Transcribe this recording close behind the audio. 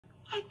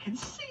I can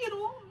see it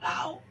all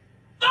now.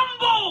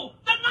 Dumbo,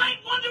 the ninth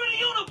wonder of the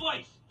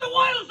universe, the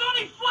world's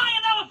only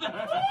flying elephant.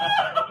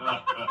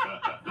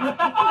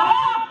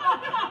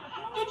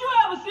 Did you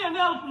ever see an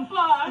elephant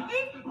fly?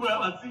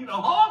 Well, I seen a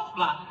horse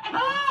fly.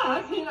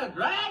 I seen a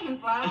dragon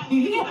fly.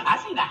 I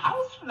seen a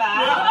house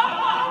fly.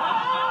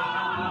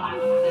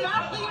 Yeah, I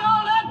seen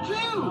all that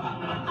too.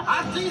 I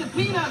seen a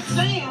peanut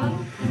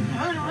stand,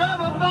 heard a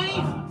rubber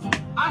band.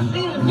 I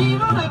seen a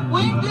needle that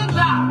winked its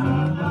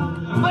eye.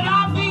 But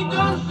I be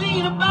done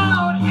seen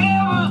about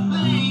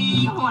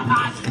everything when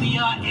I see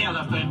an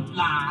elephant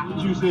fly.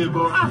 What you say,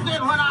 boy? I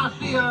said when I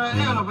see an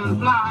elephant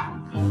fly.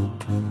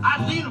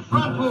 I seen the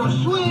front porch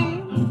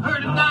swing,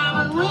 heard a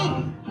diamond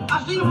ring.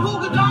 I seen a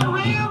polka dot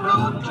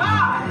railroad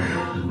tie.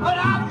 But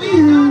I be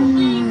done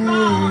seen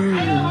about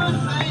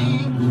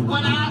everything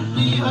when I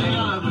see an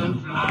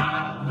elephant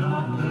fly.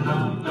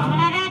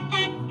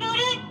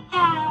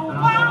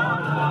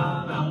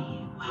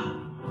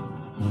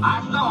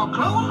 I saw a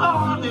clothes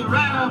horse that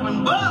ran up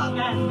and bucked,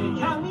 and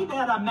they tell me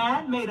that a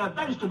man made a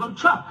vegetable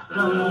truck.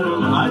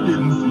 I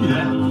didn't see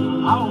that.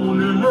 I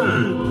only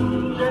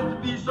heard. Just to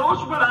be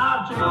social, but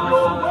I'll take your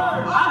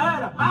word. I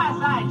heard a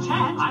fireside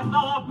chat. I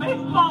saw a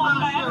baseball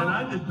bat. And I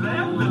just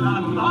laughed and I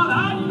thought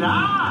I'd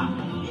die.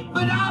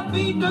 But I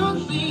be done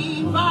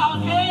seen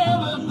about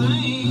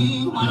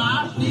everything when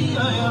I see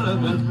an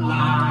elephant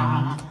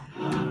fly.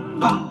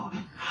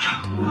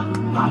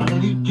 What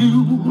do?